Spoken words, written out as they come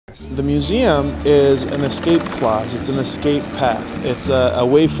The museum is an escape clause. It's an escape path. It's a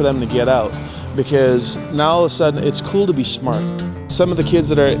way for them to get out, because now all of a sudden it's cool to be smart. Some of the kids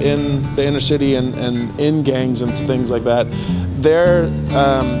that are in the inner city and in gangs and things like that, they're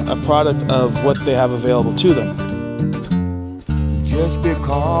a product of what they have available to them. Just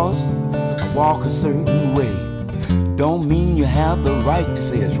because I walk a certain way don't mean you have the right to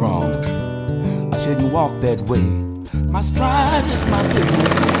say it's wrong. I shouldn't walk that way. My stride is my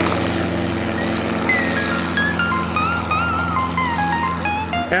business.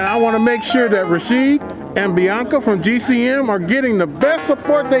 And I want to make sure that Rasheed and Bianca from GCM are getting the best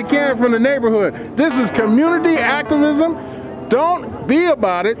support they can from the neighborhood. This is community activism. Don't be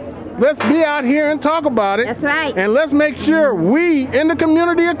about it. Let's be out here and talk about it. That's right. And let's make sure we in the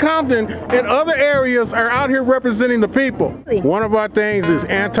community of Compton and other areas are out here representing the people. One of our things is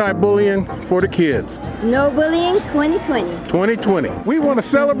anti-bullying for the kids. Nobullying2020. 2020. We want to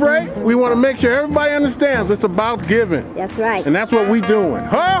celebrate. We want to make sure everybody understands it's about giving. That's right. And that's what we're doing.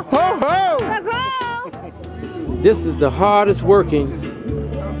 Ho, ho, ho! This is the hardest working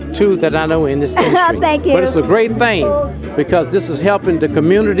tool that I know in this industry. Thank you. But it's a great thing because this is helping the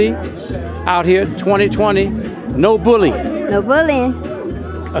community out here. 2020, no bullying. No bullying.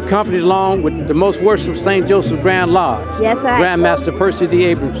 Accompanied along with the most worshipful St. Joseph Grand Lodge. Yes, sir. Grandmaster Percy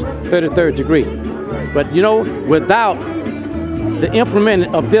Abrams, 33rd degree. But you know, without the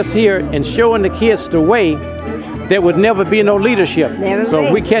implementing of this here and showing the kids the way, there would never be no leadership. Never so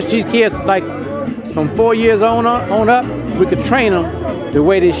be. we catch these kids like from 4 years on up, we could train them the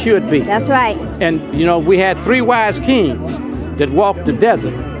way they should be. That's right. And you know, we had 3 wise kings that walked the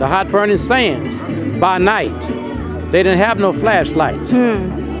desert, the hot burning sands, by night. They didn't have no flashlights.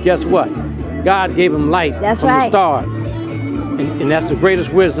 Guess what? God gave them light from the stars. And that's the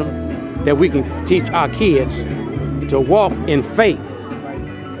greatest wisdom that we can teach our kids, to walk in faith.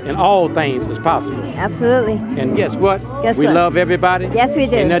 And all things is possible. Absolutely. And guess what? We love everybody. Yes, we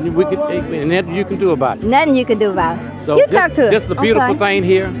do. And nothing you can do about it. Nothing you can do about it. So you talk to us. This is a beautiful thing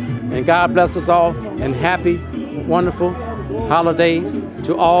here. And God bless us all. And happy, wonderful holidays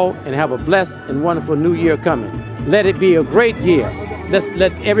to all. And have a blessed and wonderful new year coming. Let it be a great year. Let's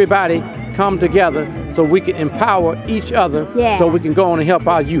let everybody come together so we can empower each other. So we can go on and help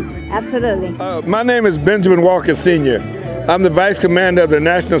our youth. Absolutely. My name is Benjamin Walker Sr. I'm the Vice Commander of the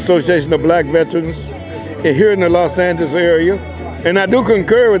National Association of Black Veterans here in the Los Angeles area. And I do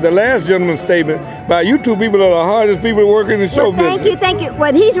concur with the last gentleman's statement by you two people are the hardest people working in show business. Thank you.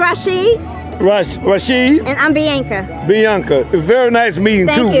 Well, he's Rasheed. Rasheed. And I'm Bianca. Bianca. It's very nice meeting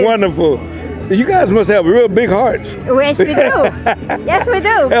you. Wonderful. You guys must have real big hearts. Yes, we do. Yes, we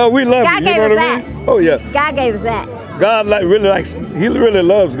do. Oh, we love God you. You know what I mean? Oh, yeah. God gave us that. God he really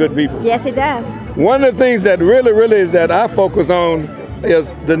loves good people. Yes, he does. One of the things that really that I focus on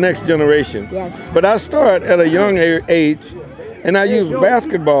is the next generation. Yes. But I start at a young age, and I use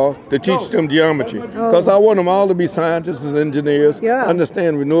basketball to teach them geometry, because I want them all to be scientists and engineers,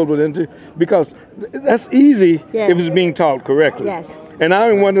 understand renewable energy, because that's easy if it's being taught correctly. Yes. And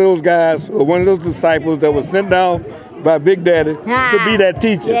I'm one of those guys, or one of those disciples that was sent down by Big Daddy to be that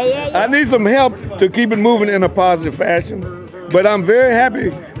teacher. I need some help to keep it moving in a positive fashion. But I'm very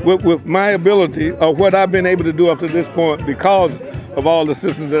happy with my ability, or what I've been able to do up to this point, because of all the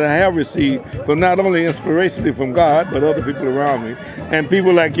assistance that I have received from not only inspirationally from God, but other people around me, and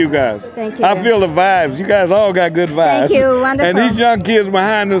people like you guys. Thank you. I feel the vibes. You guys all got good vibes. Thank you. Wonderful. And these young kids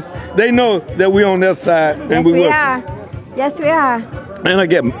behind us, they know that we're on their side, and we are. Yes, we are.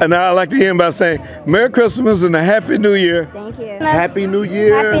 And I like to end by saying, Merry Christmas and a Happy New Year. Thank you. Happy New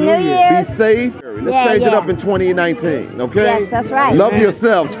Year. Happy New Year. Be safe. Let's change it up in 2019, okay? Yes, that's right. Love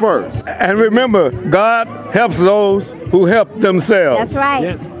yourselves first. And remember, God helps those who help themselves. That's right.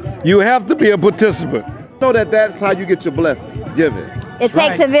 Yes. You have to be a participant. Know that's how you get your blessing. Give it. It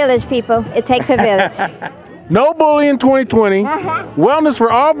takes a village, people. It takes a village. No bullying 2020. Wellness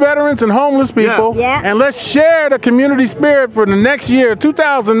for all veterans and homeless people. And let's share the community spirit for the next year,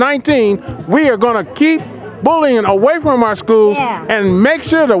 2019. We are going to keep bullying away from our schools and make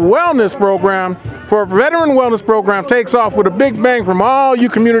sure the wellness program, for veteran wellness program, takes off with a big bang from all you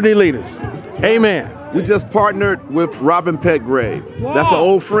community leaders. Amen. We just partnered with Robin Petgrave. That's an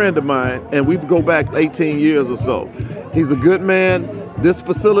old friend of mine, and we go back 18 years or so. He's a good man. This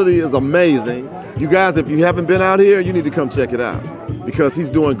facility is amazing. You guys, if you haven't been out here, you need to come check it out, because he's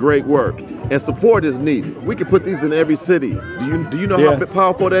doing great work, and support is needed. We can put these in every city. Do you know how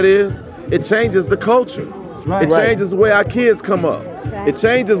powerful that is? It changes the culture. It changes the way our kids come up. It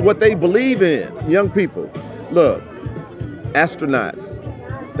changes what they believe in, young people. Look, astronauts,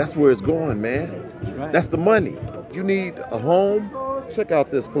 that's where it's going, man. That's the money. If you need a home, Check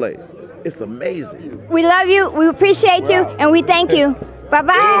out this place. It's amazing. We love you, we appreciate you, and we thank you.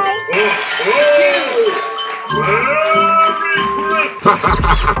 Bye-bye.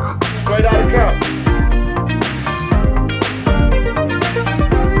 Straight out of camp.